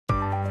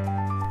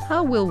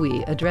How will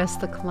we address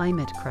the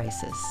climate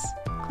crisis?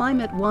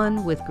 Climate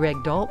One with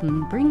Greg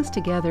Dalton brings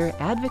together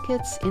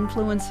advocates,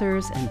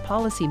 influencers, and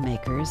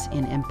policymakers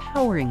in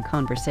empowering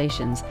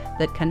conversations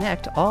that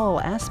connect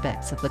all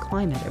aspects of the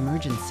climate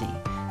emergency,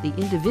 the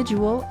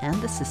individual and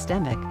the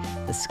systemic,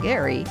 the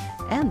scary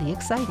and the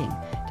exciting,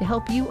 to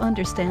help you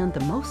understand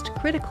the most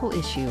critical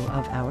issue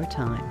of our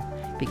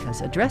time.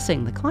 Because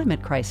addressing the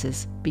climate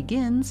crisis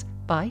begins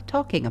by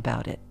talking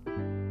about it.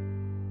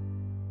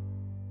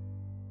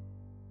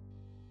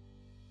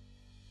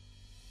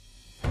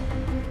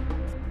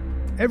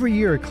 Every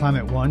year,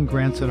 Climate One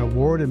grants an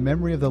award in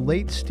memory of the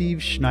late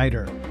Steve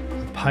Schneider,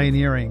 a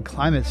pioneering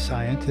climate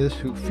scientist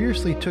who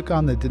fiercely took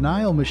on the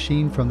denial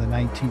machine from the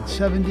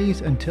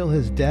 1970s until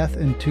his death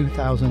in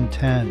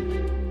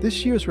 2010.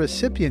 This year's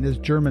recipient is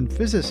German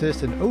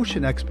physicist and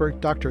ocean expert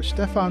Dr.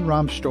 Stefan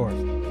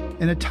Rahmstorf.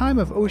 In a time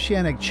of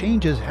oceanic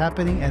changes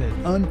happening at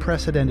an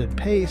unprecedented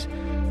pace,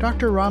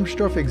 Dr.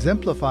 Rahmstorf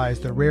exemplifies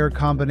the rare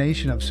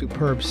combination of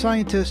superb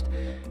scientist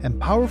and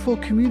powerful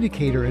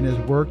communicator in his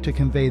work to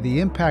convey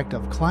the impact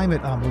of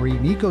climate on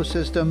marine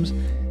ecosystems,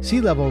 sea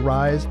level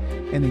rise,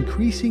 and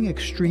increasing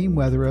extreme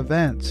weather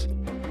events.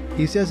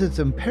 He says it's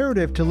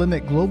imperative to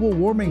limit global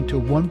warming to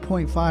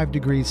 1.5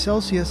 degrees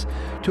Celsius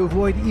to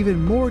avoid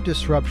even more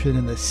disruption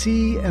in the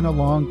sea and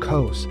along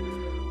coasts.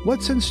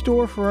 What's in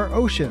store for our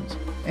oceans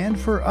and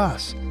for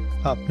us?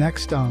 Up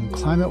next on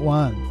Climate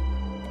One.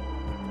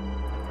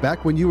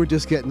 Back when you were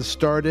just getting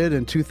started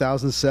in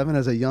 2007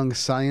 as a young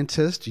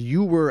scientist,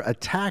 you were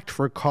attacked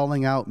for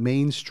calling out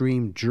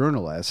mainstream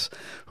journalists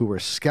who were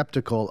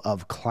skeptical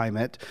of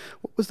climate.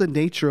 What was the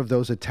nature of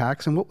those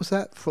attacks, and what was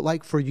that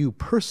like for you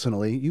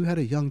personally? You had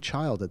a young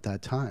child at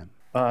that time.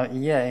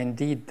 Yeah,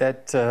 indeed.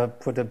 That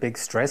put a big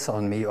stress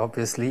on me,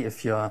 obviously,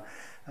 if you're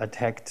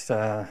attacked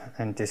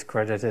and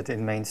discredited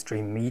in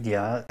mainstream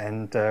media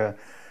and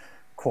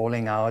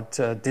calling out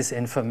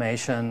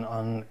disinformation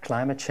on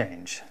climate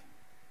change.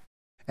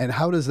 And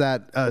how does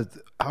that,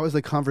 how has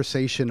the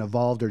conversation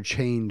evolved or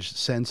changed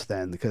since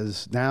then?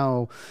 Because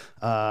now,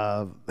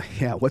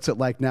 what's it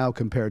like now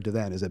compared to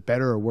then? Is it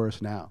better or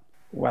worse now?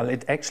 Well,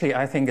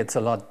 I think it's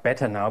a lot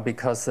better now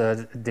because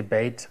the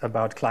debate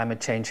about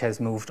climate change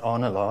has moved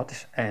on a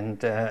lot.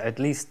 And at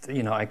least,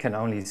 I can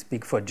only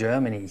speak for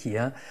Germany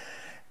here.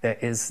 There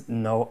is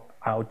no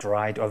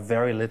outright or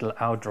very little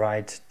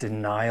outright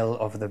denial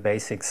of the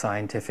basic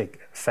scientific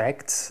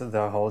facts.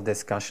 The whole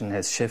discussion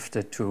has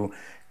shifted to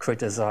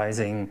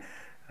criticizing,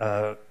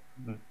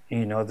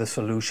 the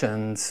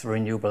solutions,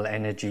 renewable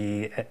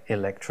energy,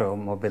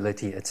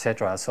 electromobility,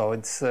 etc. So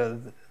it's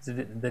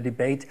the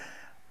debate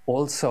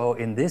also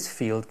in this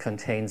field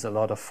contains a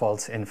lot of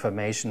false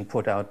information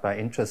put out by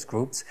interest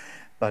groups,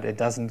 but it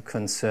doesn't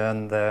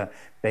concern the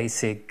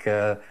basic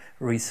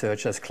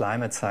researchers,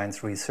 climate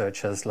science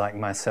researchers like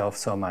myself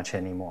so much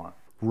anymore.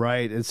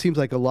 Right. It seems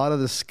like a lot of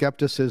the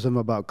skepticism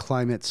about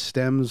climate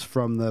stems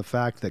from the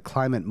fact that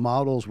climate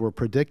models were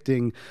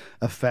predicting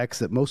effects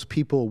that most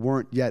people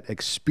weren't yet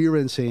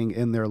experiencing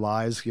in their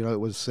lives. It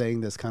was saying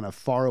this kind of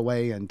far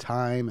away in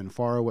time and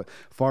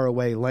far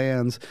away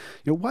lands.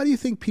 Why do you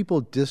think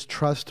people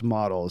distrust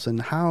models, and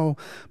how,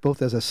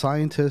 both as a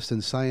scientist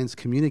and science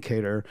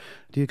communicator,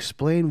 do you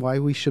explain why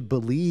we should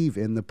believe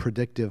in the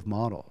predictive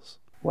models?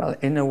 Well,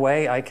 in a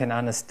way, I can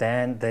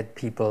understand that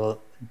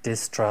people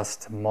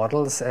distrust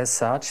models as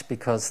such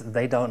because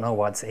they don't know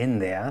what's in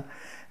there,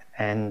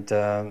 and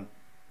so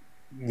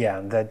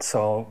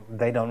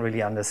they don't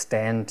really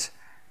understand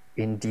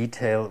in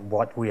detail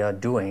what we are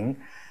doing.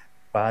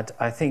 But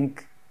I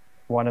think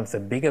one of the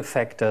bigger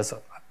factors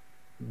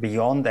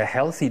beyond a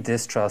healthy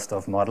distrust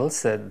of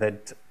models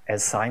that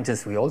as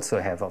scientists we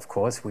also have, of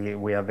course,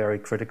 we are very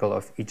critical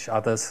of each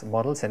other's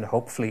models and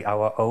hopefully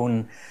our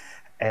own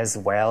as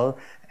well,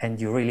 and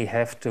you really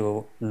have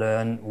to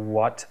learn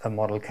what a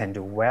model can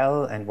do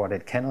well and what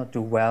it cannot do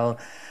well.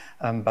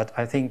 But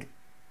I think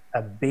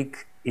a big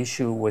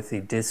issue with the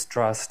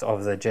distrust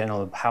of the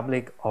general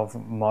public of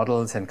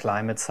models and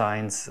climate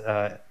science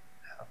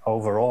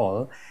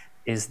overall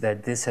is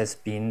that this has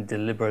been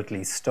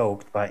deliberately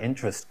stoked by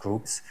interest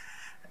groups,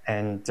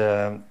 and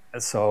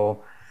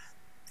so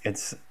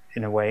it's,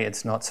 in a way,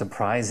 it's not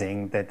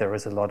surprising that there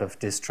is a lot of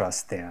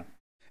distrust there.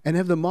 And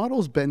have the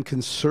models been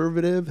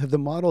conservative? Have the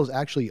models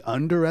actually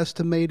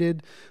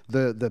underestimated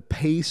the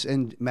pace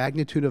and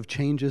magnitude of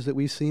changes that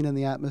we've seen in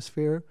the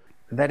atmosphere?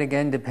 That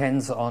again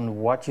depends on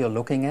what you're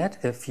looking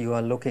at. If you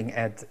are looking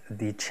at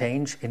the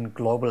change in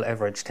global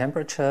average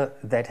temperature,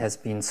 that has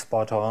been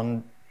spot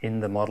on in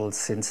the models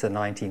since the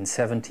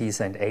 1970s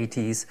and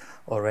 80s.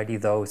 Already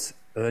those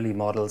early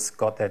models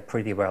got that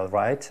pretty well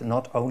right.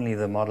 Not only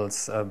the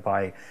models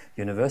by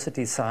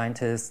university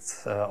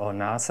scientists or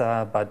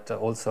NASA, but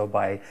also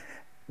by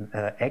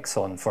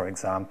Exxon, for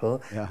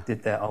example,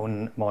 did their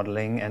own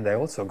modeling, and they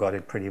also got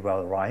it pretty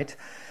well right.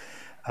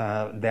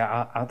 There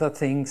are other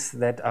things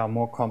that are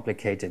more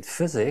complicated.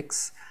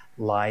 Physics,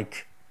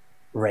 like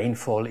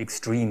rainfall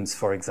extremes,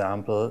 for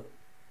example,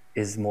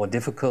 is more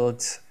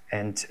difficult,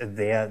 and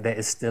there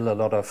is still a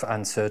lot of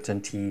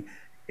uncertainty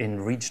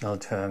in regional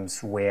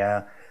terms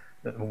where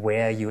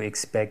where you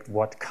expect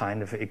what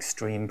kind of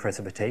extreme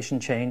precipitation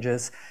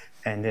changes.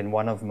 And in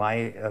one of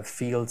my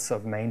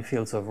main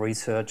fields of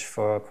research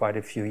for quite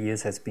a few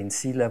years has been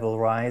sea level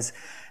rise.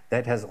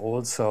 That has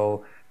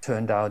also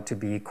turned out to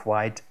be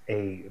quite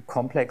a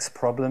complex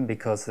problem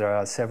because there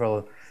are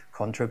several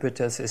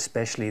contributors,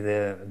 especially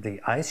the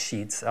ice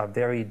sheets are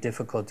very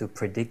difficult to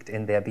predict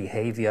in their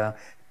behavior,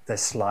 the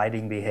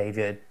sliding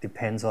behavior. It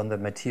depends on the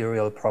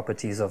material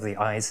properties of the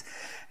ice.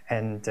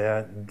 And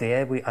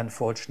there we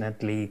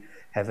unfortunately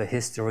have a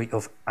history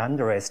of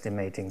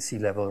underestimating sea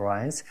level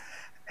rise.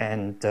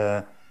 And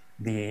the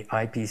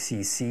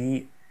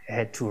IPCC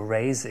had to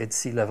raise its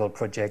sea level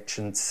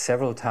projections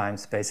several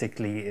times,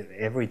 basically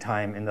every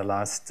time in the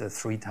last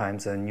 3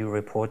 times a new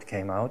report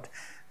came out.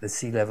 The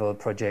sea level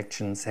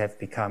projections have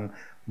become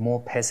more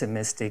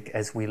pessimistic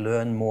as we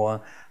learn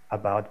more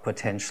about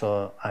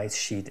potential ice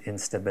sheet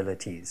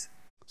instabilities.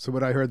 So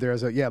what I heard there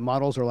is that,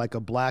 models are like a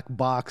black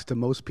box to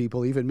most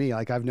people, even me.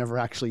 Like, I've never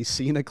actually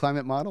seen a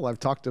climate model. I've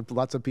talked to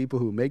lots of people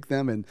who make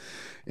them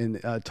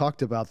and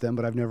talked about them,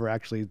 but I've never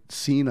actually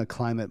seen a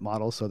climate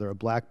model. So they're a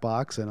black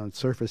box, and on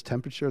surface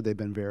temperature, they've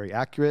been very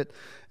accurate.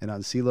 And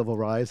on sea level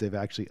rise, they've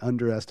actually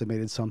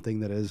underestimated something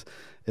that is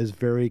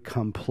very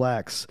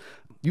complex.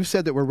 You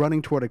said that we're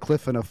running toward a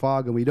cliff and a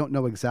fog, and we don't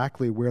know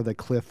exactly where the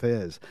cliff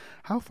is.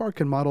 How far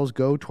can models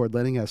go toward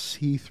letting us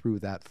see through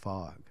that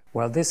fog?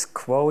 Well, this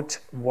quote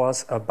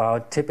was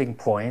about tipping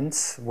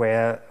points,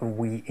 where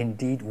we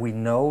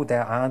know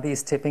there are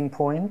these tipping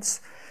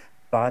points,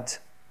 but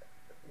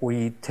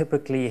we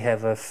typically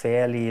have a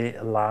fairly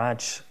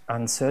large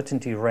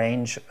uncertainty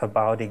range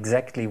about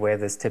exactly where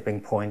this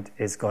tipping point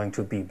is going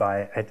to be,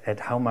 at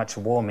how much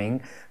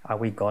warming are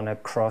we going to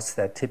cross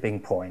that tipping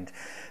point.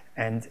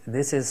 And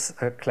this is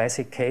a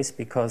classic case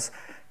because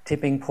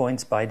tipping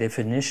points by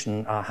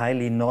definition are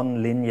highly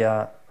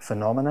nonlinear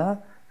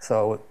phenomena.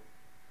 So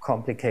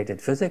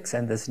complicated physics,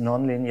 and this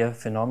nonlinear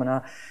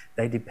phenomena,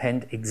 they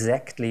depend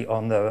exactly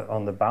on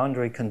the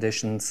boundary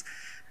conditions,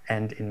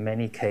 and in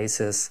many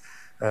cases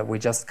we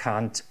just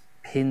can't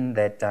pin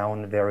that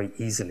down very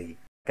easily.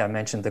 Like I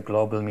mentioned, the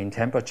global mean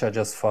temperature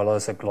just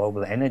follows a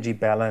global energy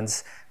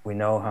balance. We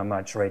know how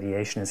much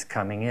radiation is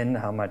coming in,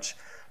 how much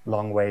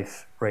long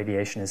wave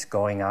radiation is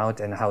going out,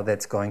 and how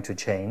that's going to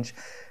change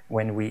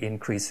when we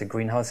increase the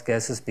greenhouse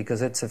gases,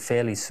 because it's a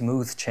fairly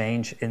smooth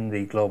change in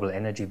the global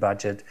energy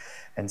budget,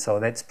 and so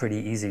that's pretty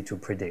easy to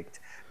predict.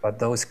 But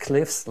those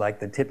cliffs,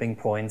 like the tipping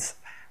points,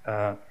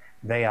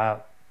 they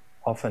are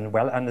often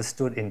well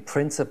understood in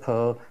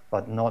principle,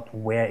 but not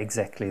where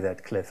exactly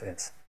that cliff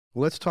is.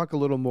 Well, let's talk a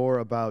little more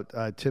about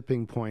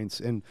tipping points.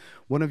 In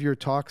one of your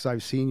talks,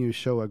 I've seen you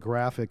show a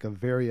graphic of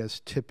various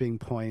tipping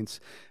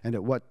points and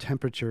at what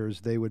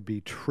temperatures they would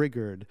be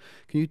triggered.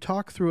 Can you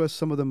talk through us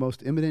some of the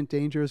most imminent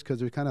dangers?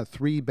 Because there's kind of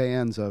 3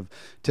 bands of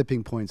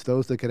tipping points: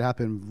 those that could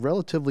happen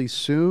relatively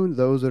soon,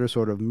 those that are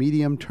sort of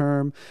medium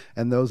term,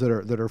 and those that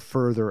are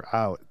further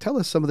out. Tell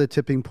us some of the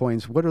tipping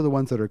points. What are the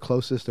ones that are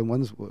closest and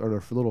ones that are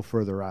a little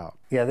further out?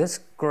 Yeah, this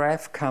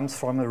graph comes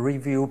from a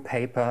review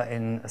paper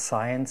in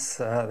Science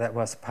that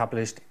was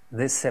published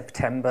this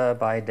September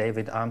by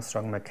David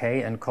Armstrong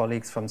McKay and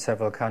colleagues from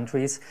several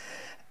countries.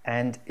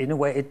 And in a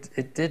way,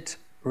 it did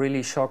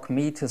really shock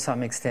me to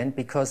some extent,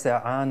 because there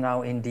are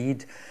now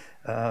indeed,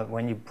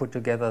 when you put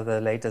together the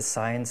latest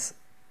science,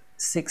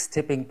 6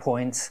 tipping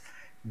points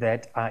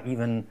that are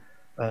even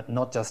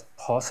not just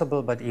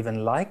possible, but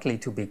even likely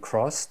to be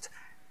crossed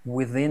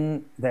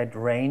within that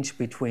range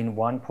between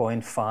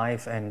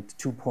 1.5 and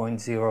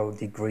 2.0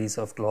 degrees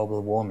of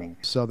global warming.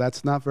 So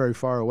that's not very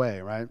far away,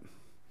 right?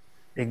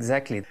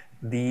 Exactly.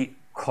 The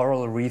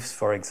coral reefs,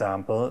 for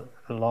example,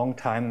 a long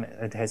time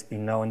it has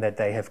been known that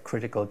they have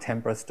critical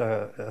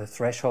temperature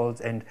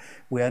thresholds, and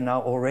we are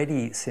now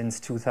already,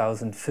 since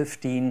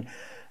 2015,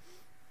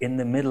 in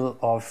the middle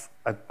of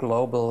a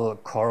global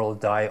coral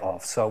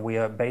die-off. So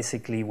we're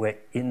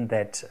in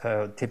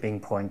that tipping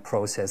point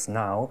process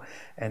now,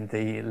 and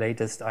the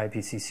latest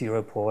IPCC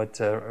report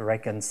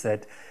reckons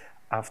that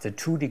after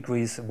 2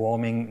 degrees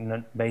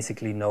warming,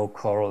 basically no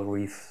coral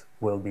reef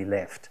will be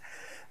left.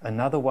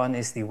 Another one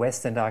is the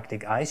West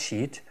Antarctic ice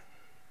sheet,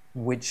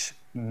 which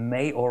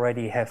may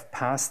already have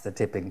passed the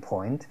tipping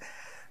point.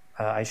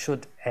 I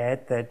should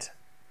add that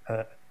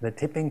the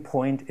tipping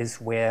point is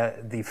where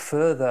the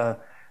further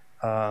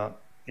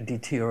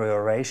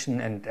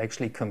deterioration and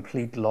actually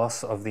complete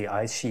loss of the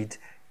ice sheet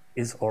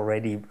is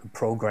already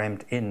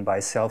programmed in by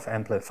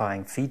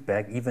self-amplifying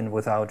feedback, even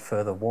without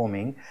further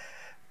warming.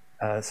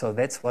 So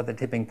that's what the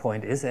tipping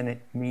point is, and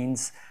it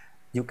means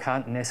you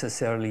can't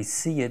necessarily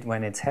see it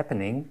when it's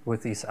happening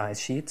with these ice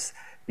sheets,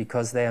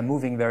 because they are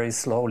moving very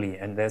slowly,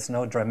 and there's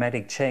no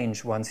dramatic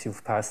change once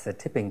you've passed the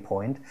tipping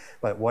point.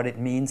 But what it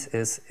means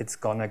is it's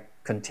gonna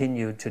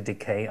continue to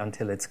decay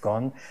until it's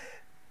gone.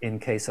 In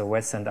case of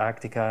West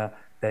Antarctica,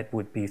 that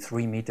would be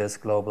 3 meters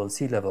global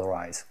sea level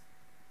rise.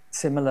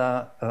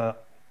 Similar,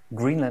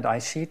 Greenland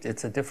ice sheet,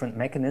 it's a different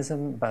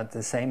mechanism, but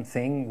the same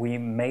thing. We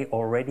may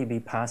already be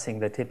passing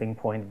the tipping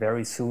point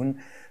very soon.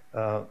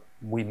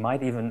 we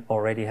might even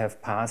already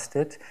have passed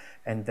it,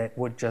 and that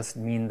would just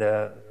mean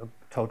the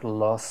total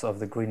loss of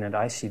the Greenland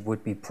ice sheet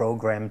would be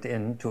programmed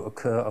in to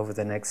occur over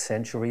the next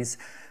centuries,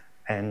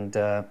 and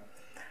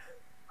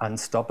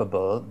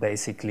unstoppable,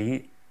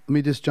 basically. Let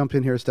me just jump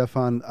in here,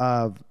 Stefan.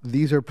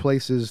 These are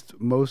places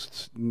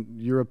most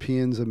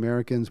Europeans,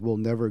 Americans will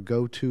never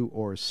go to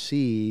or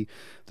see,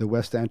 the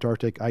West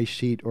Antarctic ice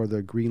sheet or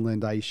the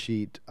Greenland ice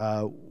sheet.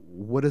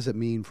 What does it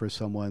mean for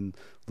someone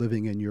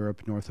living in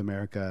Europe, North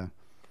America,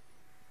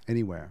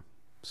 anywhere?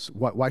 So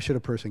why should a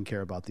person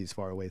care about these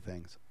faraway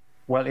things?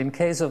 Well, in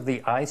case of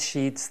the ice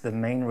sheets, the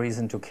main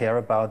reason to care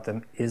about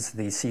them is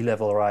the sea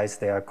level rise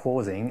they are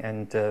causing.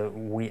 And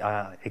we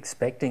are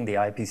expecting, the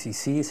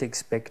IPCC is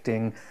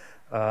expecting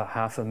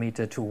 0.5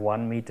 meter to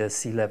 1 meter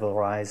sea level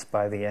rise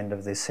by the end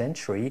of this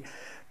century,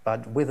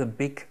 but with a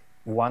big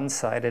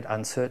one-sided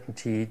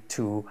uncertainty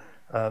to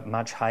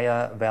much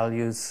higher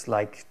values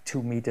like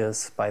 2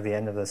 meters by the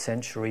end of the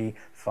century,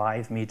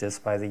 5 meters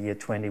by the year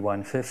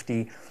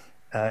 2150,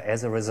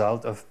 as a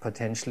result of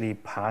potentially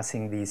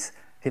passing these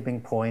tipping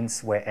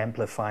points where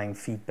amplifying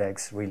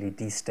feedbacks really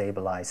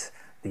destabilize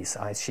these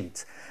ice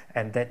sheets.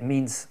 And that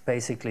means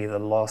basically the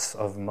loss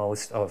of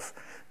most of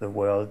the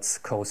world's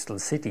coastal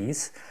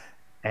cities,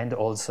 and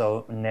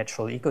also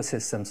natural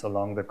ecosystems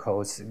along the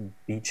coast,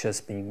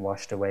 beaches being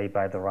washed away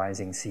by the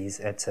rising seas,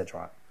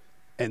 etc.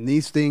 And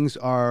these things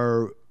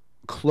are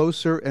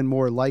closer and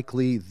more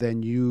likely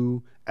than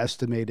you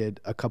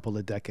estimated a couple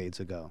of decades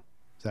ago.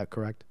 Is that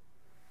correct?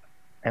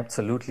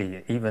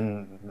 Absolutely,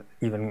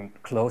 even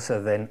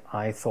closer than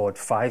I thought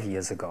 5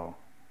 years ago.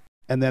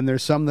 And then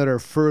there's some that are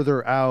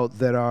further out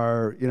that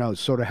are,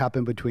 sort of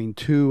happen between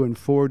 2 and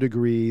 4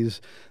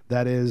 degrees.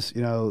 That is,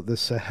 the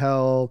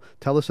Sahel.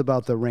 Tell us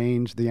about the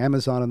range, the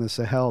Amazon and the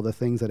Sahel, the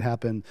things that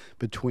happen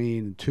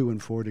between 2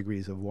 and 4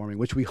 degrees of warming,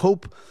 which we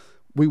hope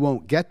we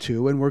won't get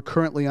to. And we're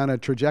currently on a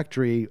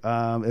trajectory.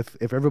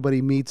 If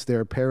everybody meets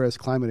their Paris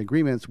climate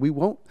agreements, we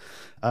won't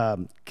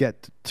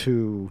get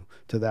to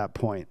that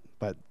point,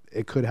 but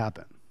it could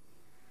happen.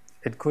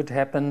 It could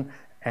happen.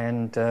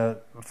 And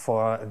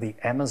for the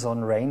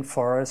Amazon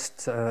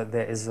rainforest,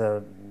 there is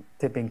a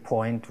tipping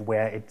point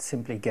where it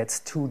simply gets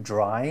too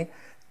dry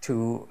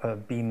to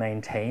be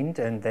maintained.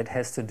 And that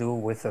has to do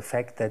with the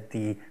fact that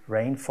the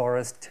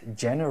rainforest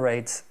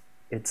generates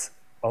its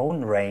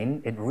own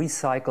rain. It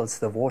recycles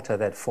the water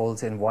that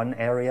falls in one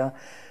area.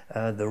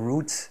 The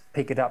roots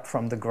pick it up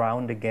from the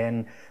ground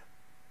again,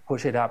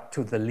 push it up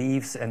to the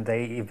leaves, and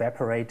they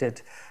evaporate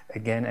it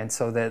again. And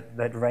so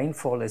that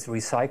rainfall is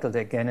recycled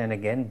again and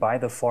again by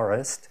the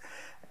forest.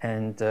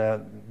 And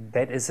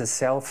that is a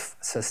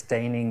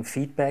self-sustaining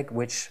feedback,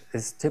 which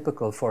is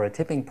typical for a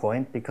tipping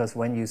point, because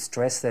when you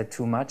stress that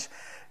too much,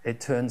 it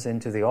turns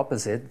into the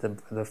opposite.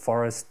 The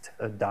forest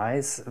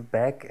dies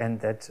back, and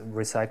that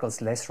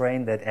recycles less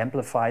rain, that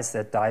amplifies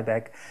that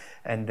dieback,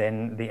 and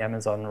then the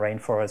Amazon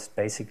rainforest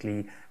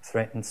basically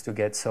threatens to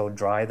get so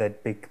dry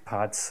that big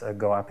parts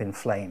go up in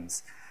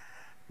flames.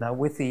 Now,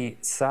 with the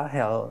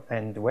Sahel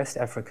and West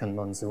African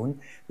monsoon,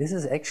 this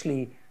is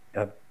actually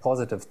a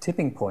positive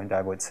tipping point,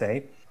 I would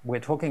say. We're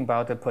talking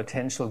about a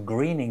potential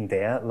greening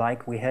there,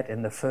 like we had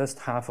in the first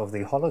half of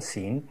the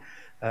Holocene,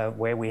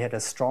 where we had a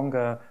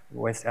stronger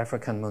West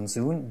African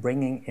monsoon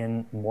bringing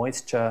in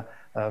moisture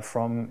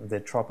from the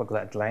tropical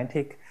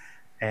Atlantic.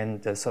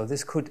 And so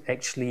this could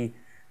actually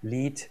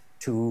lead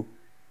to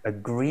a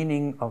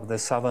greening of the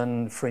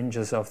southern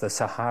fringes of the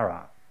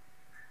Sahara.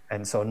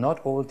 And so not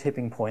all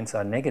tipping points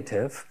are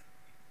negative,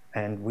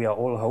 and we are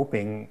all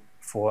hoping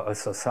for a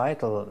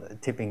societal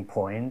tipping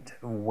point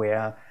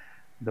where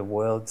the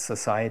world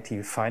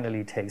society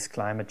finally takes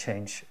climate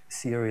change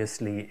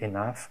seriously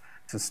enough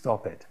to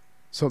stop it.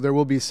 So there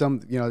will be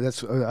some,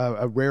 that's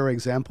a rare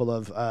example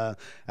of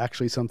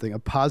actually a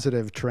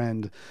positive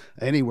trend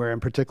anywhere,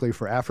 and particularly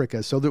for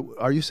Africa. So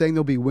are you saying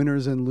there'll be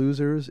winners and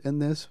losers in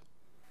this?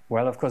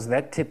 Well, of course,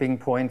 that tipping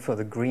point for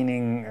the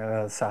greening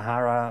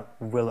Sahara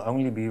will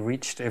only be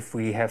reached if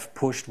we have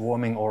pushed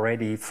warming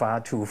already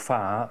far too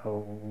far,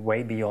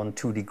 way beyond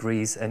 2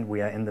 degrees, and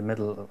we are in the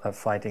middle of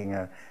fighting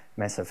a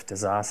massive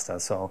disaster.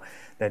 So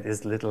that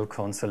is little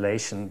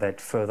consolation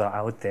that further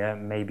out there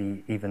may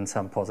be even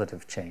some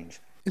positive change.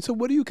 And so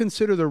what do you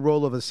consider the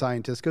role of a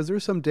scientist? Because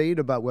there's some debate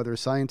about whether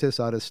scientists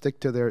ought to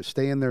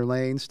stay in their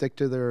lane, stick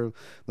to their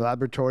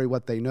laboratory,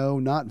 what they know,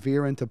 not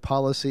veer into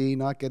policy,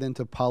 not get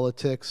into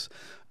politics.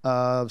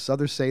 So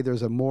others say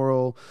there's a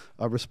moral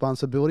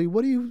responsibility.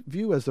 What do you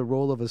view as the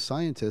role of a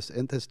scientist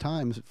at this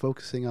time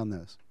focusing on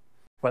this?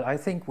 Well, I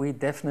think we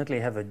definitely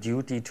have a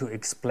duty to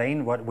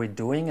explain what we're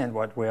doing and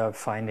what we are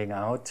finding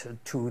out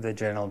to the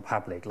general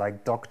public.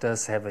 Like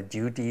doctors have a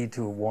duty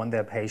to warn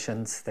their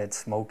patients that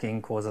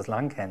smoking causes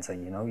lung cancer.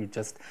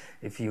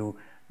 If you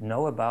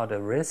know about a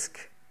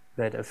risk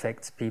that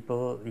affects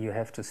people, you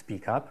have to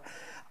speak up.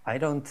 I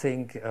don't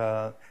think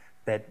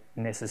that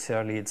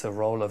necessarily it's a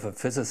role of a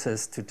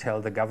physicist to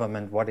tell the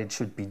government what it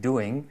should be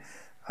doing.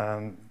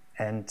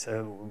 And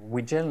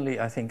we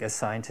generally, I think, as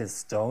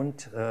scientists don't,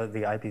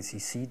 the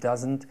IPCC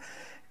doesn't.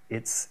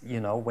 It's,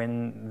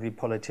 when the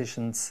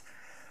politicians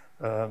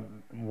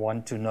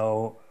want to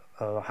know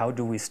how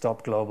do we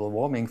stop global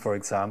warming, for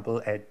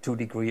example, at 2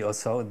 degrees or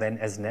so, then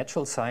as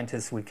natural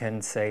scientists we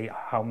can say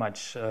how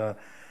much,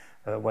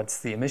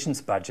 what's the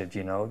emissions budget,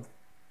 you know,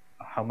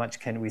 how much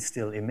can we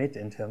still emit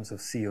in terms of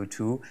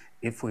CO2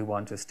 if we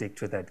want to stick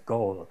to that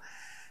goal.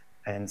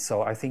 And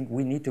so I think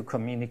we need to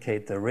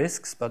communicate the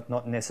risks, but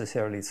not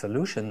necessarily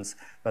solutions.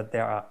 But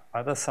there are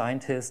other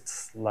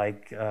scientists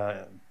like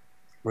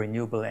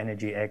renewable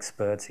energy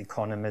experts,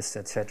 economists,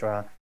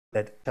 etc.,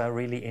 that are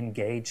really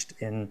engaged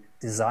in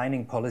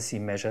designing policy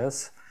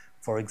measures.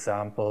 For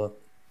example,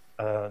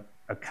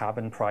 a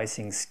carbon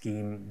pricing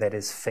scheme that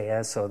is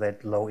fair so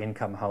that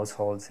low-income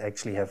households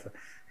actually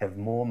have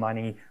more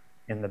money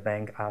in the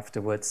bank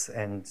afterwards,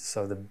 and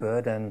so the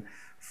burden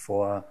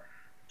for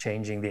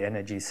changing the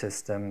energy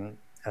system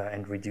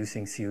and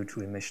reducing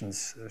CO2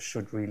 emissions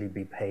should really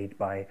be paid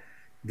by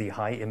the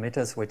high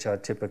emitters, which are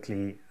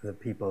typically the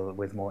people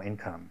with more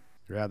income.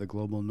 Yeah, the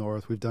global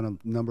north. We've done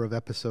a number of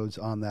episodes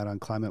on that on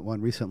Climate One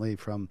recently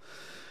from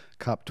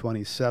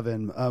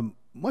COP27.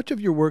 Much of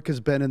your work has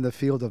been in the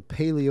field of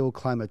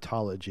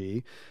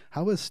paleoclimatology.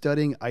 How has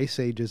studying ice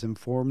ages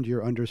informed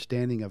your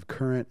understanding of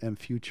current and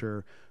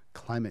future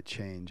climate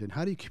change? And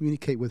how do you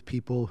communicate with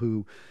people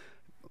who,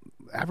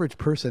 average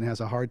person has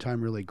a hard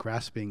time really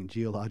grasping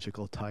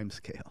geological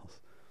timescales?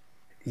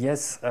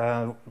 Yes,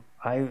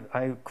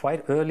 I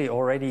quite early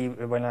already,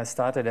 when I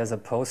started as a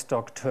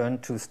postdoc,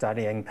 turned to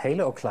studying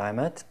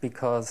paleoclimate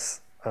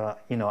because,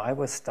 you know, I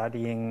was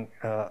studying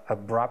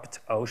abrupt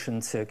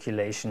ocean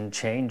circulation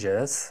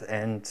changes,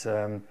 and,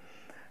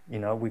 you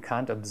know, we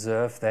can't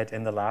observe that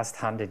in the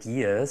last 100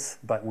 years,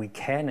 but we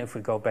can if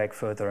we go back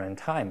further in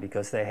time,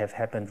 because they have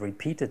happened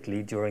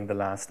repeatedly during the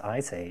last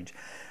ice age.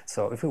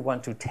 So if we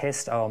want to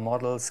test our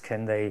models,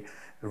 can they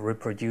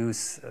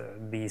reproduce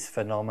these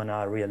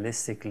phenomena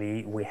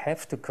realistically, we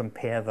have to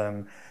compare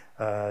them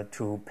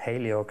to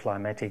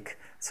paleoclimatic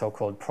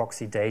so-called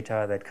proxy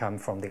data that come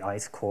from the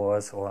ice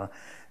cores or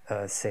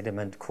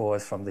sediment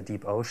cores from the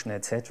deep ocean,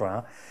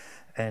 etc.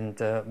 And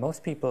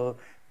most people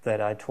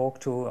that I talk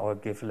to or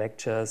give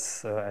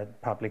lectures,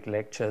 public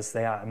lectures,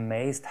 they are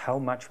amazed how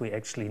much we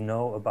actually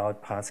know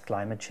about past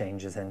climate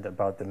changes and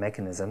about the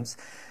mechanisms,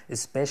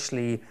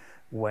 especially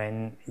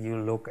when you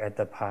look at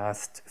the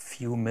past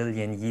few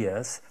million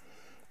years,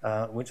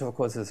 which of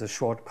course is a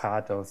short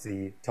part of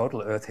the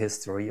total Earth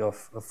history of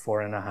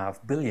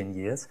 4.5 billion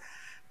years.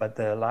 But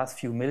the last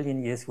few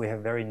million years, we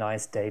have very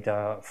nice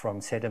data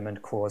from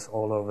sediment cores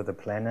all over the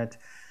planet.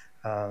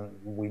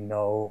 We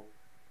know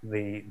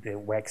the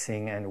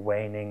waxing and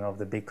waning of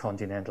the big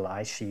continental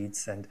ice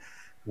sheets, and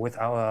with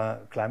our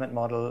climate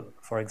model,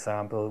 for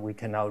example, we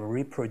can now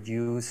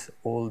reproduce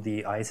all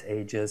the ice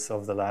ages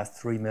of the last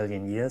 3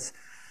 million years,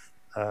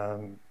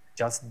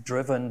 just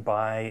driven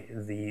by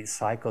the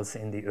cycles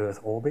in the Earth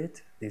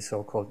orbit, the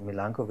so-called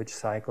Milankovitch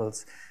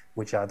cycles,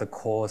 which are the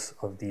cause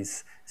of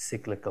these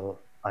cyclical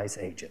ice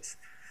ages.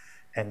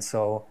 And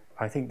so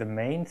I think the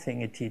main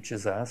thing it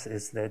teaches us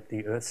is that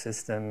the Earth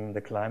system,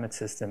 the climate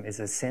system, is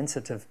a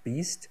sensitive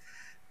beast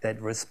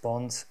that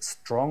responds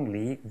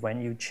strongly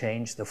when you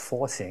change the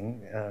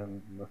forcing,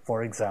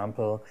 for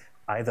example,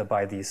 either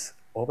by these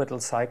orbital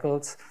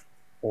cycles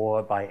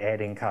or by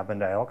adding carbon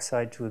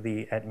dioxide to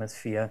the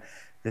atmosphere.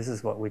 This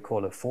is what we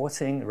call a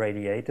forcing,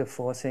 radiative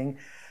forcing.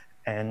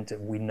 And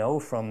we know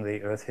from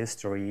the Earth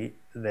history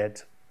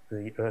that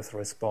the Earth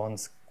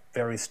responds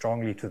very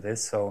strongly to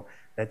this. So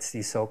that's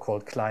the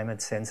so-called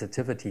climate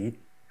sensitivity.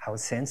 How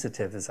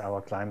sensitive is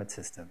our climate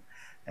system?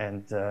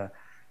 And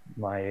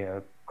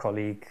my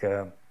colleague,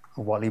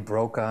 Wally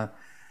Broker,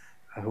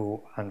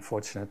 who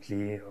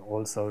unfortunately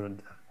also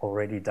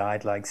already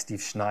died like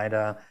Steve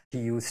Schneider, he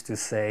used to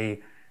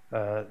say,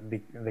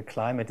 the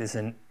climate is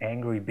an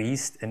angry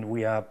beast and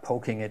we are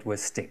poking it with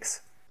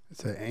sticks.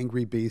 It's an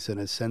angry beast and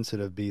a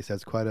sensitive beast.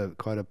 That's quite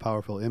a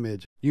powerful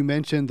image. You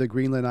mentioned the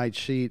Greenland ice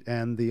sheet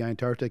and the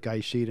Antarctic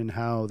ice sheet and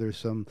how there's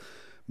some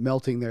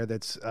melting there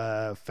that's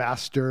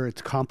faster.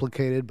 It's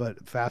complicated,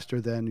 but faster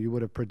than you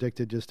would have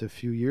predicted just a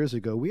few years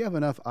ago. We have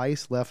enough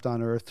ice left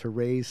on Earth to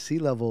raise sea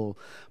level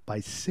by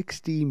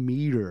 60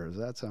 meters.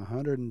 That's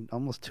 100,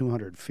 almost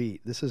 200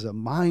 feet. This is a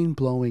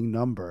mind-blowing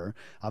number.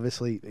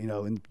 Obviously, you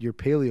know, in your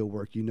paleo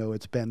work, you know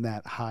it's been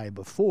that high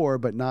before,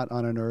 but not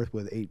on an Earth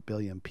with 8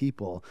 billion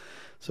people.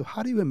 So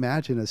how do you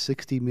imagine a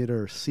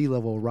 60-meter sea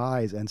level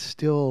rise and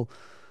still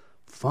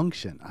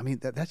function? I mean,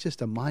 that's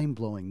just a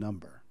mind-blowing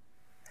number.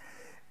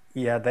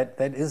 Yeah, that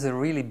is a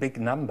really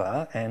big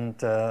number, and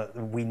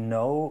we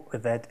know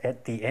that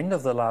at the end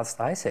of the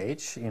last ice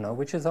age, you know,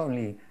 which is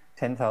only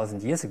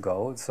 10,000 years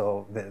ago,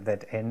 so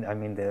that end, I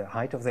mean, the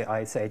height of the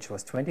ice age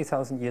was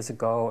 20,000 years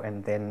ago,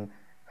 and then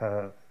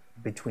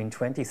between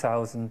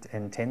 20,000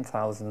 and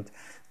 10,000,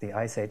 the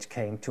ice age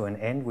came to an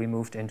end. We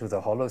moved into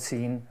the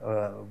Holocene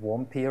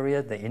warm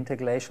period, the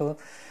interglacial,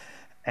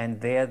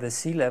 and there the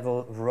sea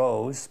level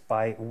rose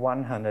by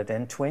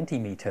 120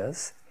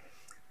 meters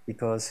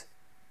because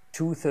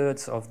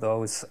 2/3 of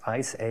those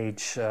ice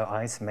age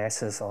ice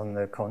masses on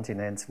the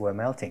continents were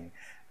melting.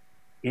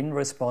 in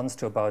response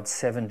to about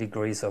 7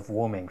 degrees of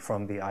warming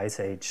from the Ice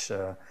Age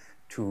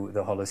to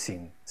the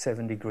Holocene.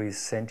 7 degrees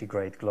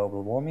centigrade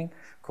global warming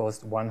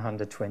caused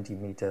 120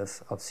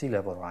 meters of sea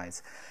level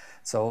rise.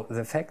 So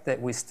the fact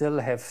that we still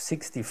have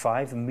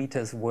 65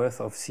 meters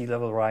worth of sea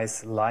level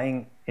rise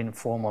lying in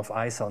form of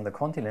ice on the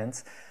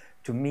continents,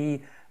 to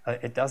me,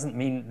 it doesn't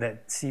mean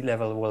that sea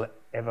level will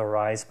ever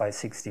rise by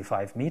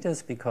 65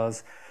 meters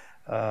because,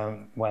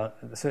 well,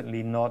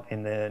 certainly not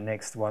in the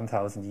next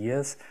 1,000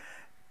 years,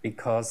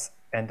 because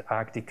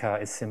Antarctica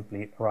is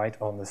simply right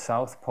on the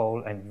South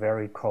Pole and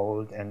very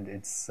cold, and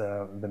it's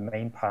the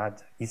main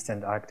part, East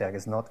Antarctica,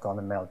 is not going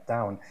to melt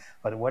down.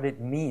 But what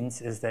it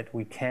means is that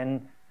we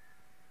can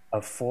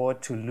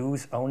afford to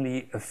lose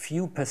only a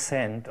few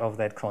 % of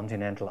that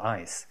continental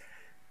ice.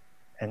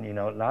 And, you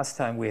know, last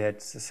time we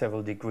had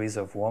several degrees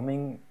of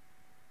warming,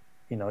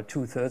 you know,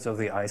 2/3 of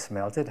the ice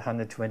melted,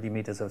 120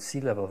 meters of sea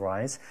level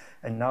rise,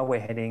 and now we're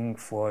heading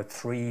for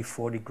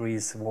 3-4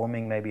 degrees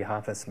warming, maybe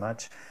half as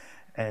much.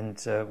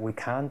 And we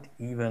can't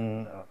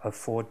even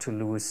afford to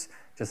lose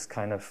just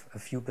kind of a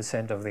few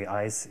 % of the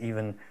ice.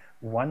 Even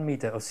 1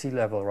 meter of sea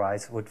level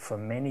rise would for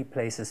many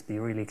places be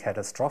really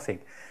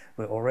catastrophic.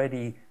 We're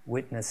already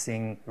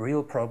witnessing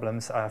real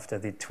problems after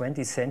the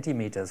 20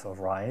 centimeters of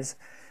rise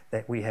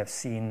that we have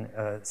seen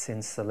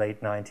since the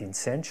late 19th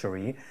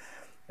century.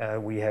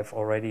 We have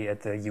already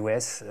at the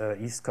US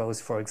East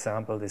Coast, for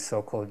example, the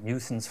so-called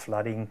nuisance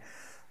flooding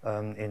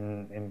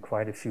in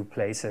quite a few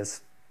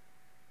places.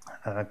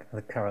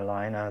 The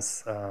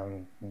Carolinas,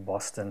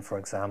 Boston, for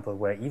example,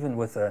 where even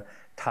with the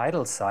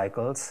tidal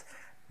cycles,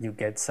 you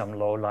get some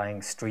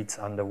low-lying streets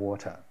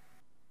underwater.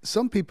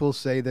 Some people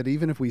say that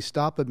even if we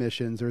stop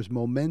emissions, there's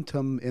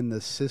momentum in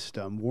the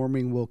system.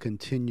 Warming will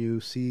continue,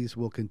 seas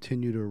will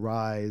continue to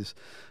rise.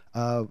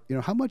 You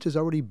know, how much is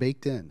already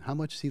baked in? How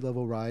much sea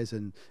level rise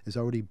is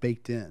already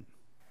baked in?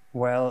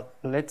 Well,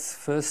 let's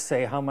first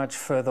say how much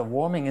further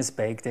warming is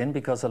baked in,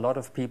 because a lot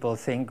of people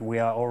think we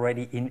are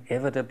already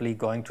inevitably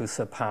going to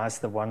surpass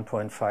the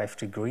 1.5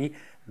 degree.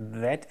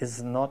 That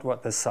is not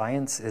what the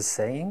science is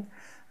saying.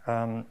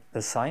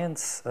 The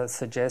science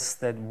suggests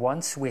that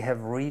once we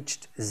have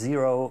reached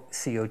zero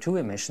CO2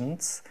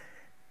 emissions,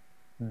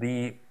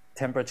 the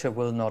temperature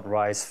will not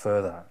rise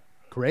further.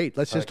 Great.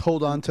 Let's just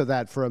hold on to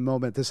that for a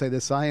moment to say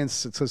the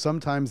science. So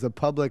sometimes the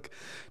public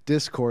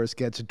discourse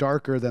gets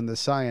darker than the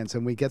science,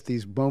 and we get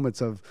these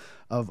moments of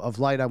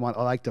light. I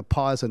like to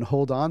pause and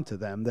hold on to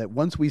them, that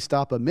once we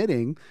stop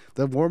emitting,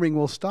 the warming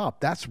will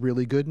stop. That's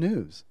really good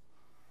news.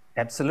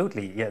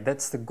 Absolutely. Yeah,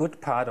 that's the good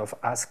part of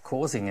us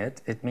causing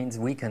it. It means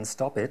we can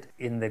stop it.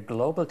 In the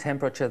global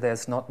temperature,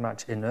 there's not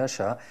much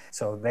inertia.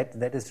 So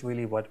that is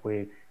really what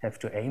we have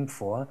to aim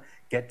for.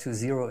 Get to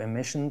zero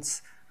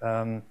emissions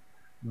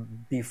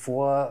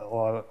before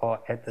or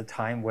at the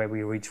time where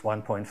we reach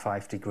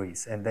 1.5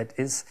 degrees. And that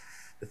is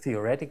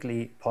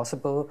theoretically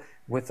possible.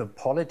 With the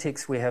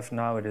politics we have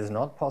now, it is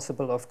not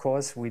possible, of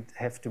course. We'd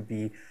have to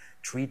be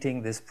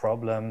treating this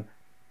problem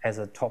as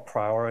a top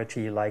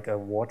priority, like a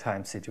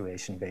wartime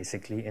situation,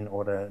 basically, in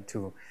order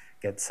to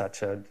get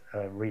such a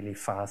really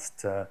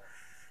fast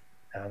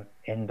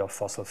end of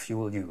fossil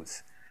fuel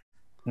use.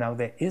 Now,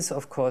 there is,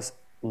 of course,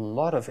 a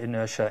lot of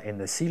inertia in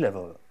the sea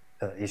level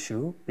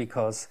issue,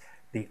 because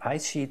the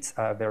ice sheets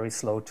are very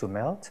slow to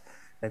melt.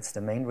 That's the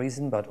main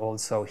reason, but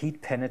also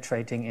heat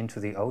penetrating into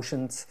the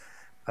oceans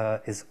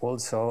is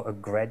also a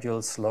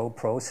gradual, slow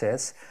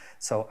process.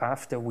 So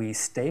after we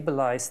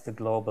stabilize the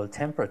global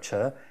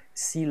temperature,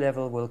 sea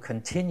level will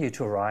continue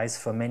to rise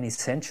for many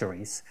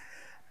centuries.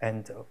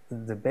 And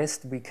the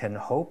best we can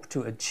hope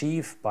to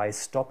achieve by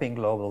stopping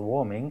global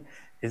warming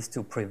is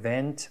to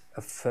prevent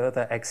a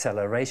further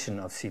acceleration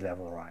of sea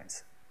level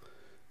rise.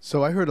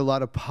 So I heard a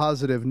lot of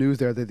positive news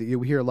there, that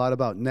you hear a lot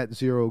about net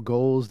zero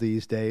goals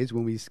these days.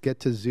 When we get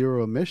to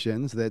zero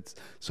emissions, that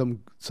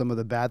some of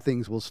the bad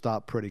things will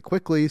stop pretty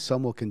quickly.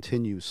 Some will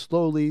continue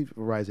slowly,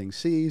 rising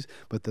seas,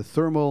 but the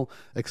thermal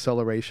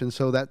acceleration.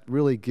 So that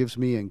really gives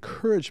me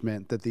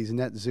encouragement that these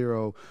net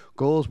zero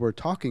goals we're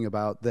talking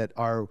about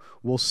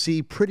we'll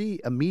see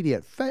pretty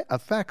immediate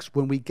effects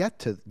when we get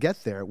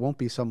there. It won't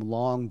be some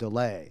long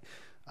delay.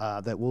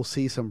 That we'll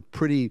see some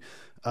pretty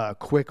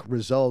quick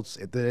results,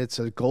 that it's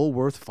a goal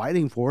worth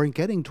fighting for and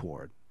getting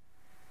toward.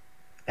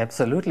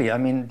 Absolutely. I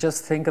mean,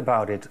 just think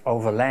about it.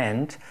 Over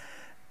land,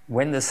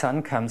 when the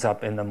sun comes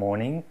up in the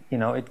morning, you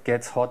know, it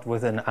gets hot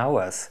within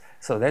hours.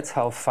 So that's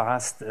how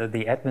fast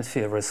the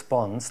atmosphere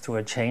responds to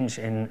a change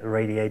in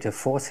radiative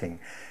forcing.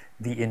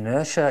 The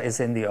inertia is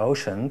in the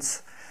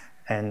oceans,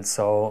 and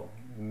so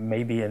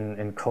maybe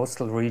in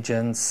coastal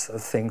regions,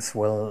 things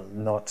will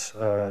not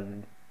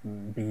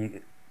be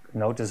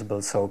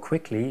noticeable so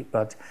quickly,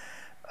 but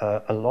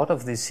a lot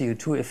of the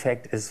CO2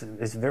 effect is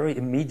very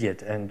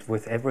immediate, and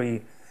with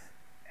every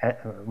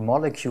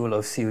molecule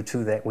of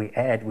CO2 that we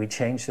add, we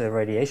change the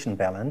radiation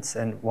balance,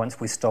 and once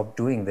we stop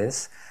doing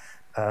this,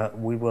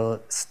 we will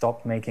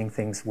stop making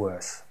things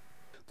worse.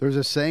 There's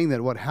a saying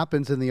that what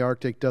happens in the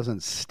Arctic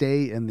doesn't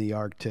stay in the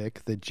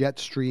Arctic. The jet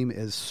stream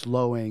is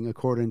slowing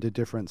according to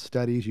different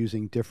studies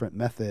using different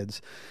methods.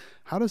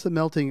 How does the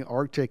melting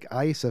Arctic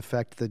ice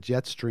affect the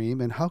jet stream,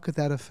 and how could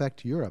that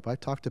affect Europe? I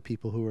talked to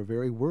people who are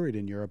very worried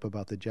in Europe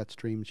about the jet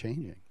stream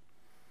changing.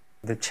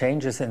 The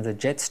changes in the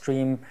jet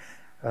stream,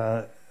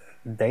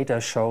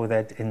 data show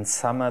that in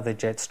summer the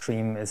jet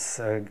stream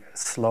is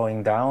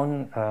slowing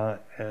down.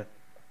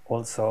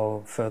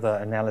 Also, further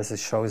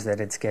analysis shows that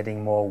it's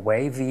getting more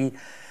wavy.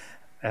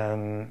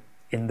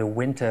 In the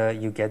winter,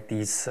 you get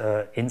these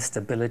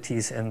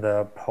instabilities in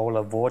the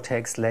polar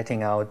vortex,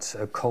 letting out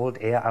cold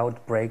air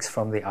outbreaks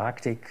from the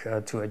Arctic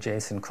to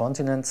adjacent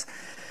continents.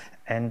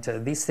 And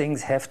these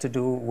things have to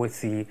do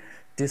with the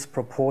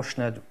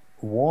disproportionate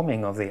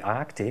warming of the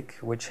Arctic,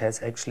 which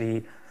has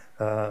actually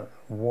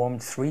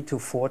warmed 3 to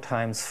 4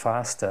 times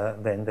faster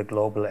than the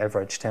global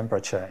average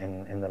temperature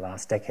in the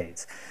last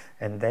decades.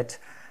 And that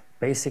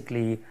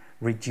basically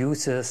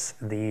reduces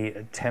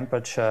the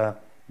temperature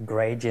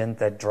gradient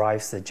that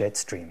drives the jet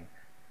stream.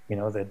 You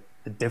know, the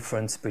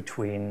difference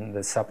between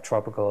the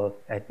subtropical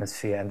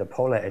atmosphere and the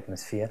polar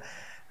atmosphere,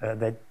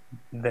 that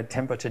the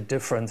temperature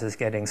difference is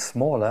getting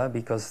smaller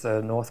because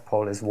the North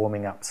Pole is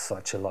warming up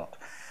such a lot.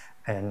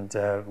 And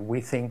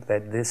we think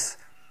that this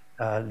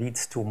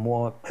leads to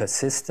more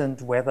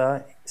persistent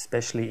weather,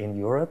 especially in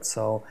Europe.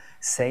 So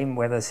same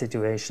weather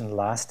situation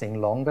lasting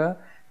longer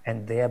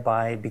and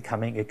thereby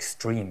becoming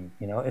extreme.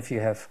 You know, if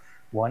you have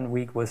 1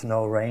 week with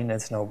no rain,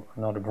 it's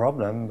not a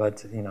problem.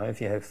 But you know,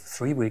 if you have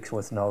 3 weeks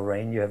with no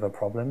rain, you have a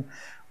problem.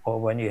 Or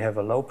when you have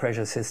a low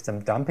pressure system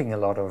dumping a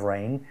lot of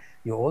rain,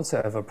 you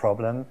also have a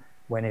problem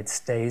when it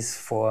stays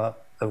for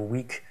a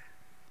week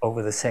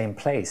over the same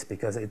place,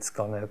 because it's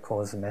going to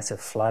cause massive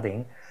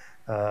flooding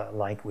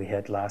like we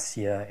had last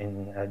year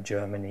in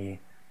Germany,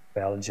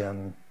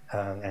 Belgium,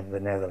 and the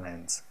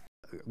Netherlands.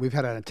 We've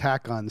had an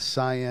attack on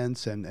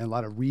science, and a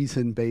lot of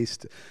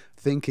reason-based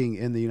thinking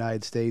in the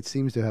United States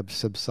seems to have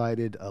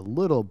subsided a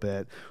little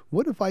bit.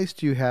 What advice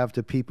do you have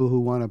to people who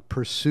want to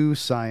pursue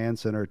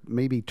science and are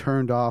maybe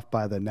turned off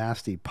by the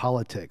nasty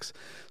politics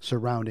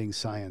surrounding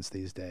science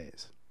these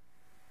days?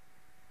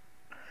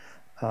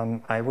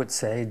 I would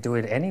say do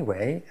it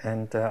anyway,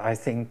 and I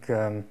think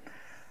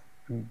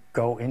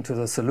go into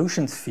the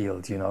solutions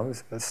field, you know,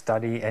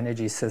 study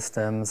energy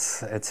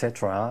systems,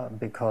 etc.,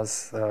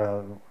 because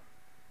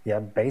yeah,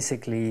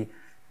 basically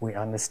we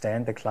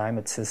understand the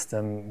climate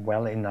system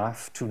well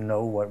enough to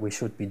know what we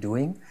should be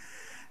doing,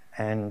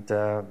 and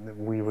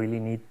we really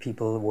need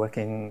people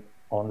working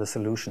on the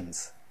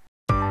solutions.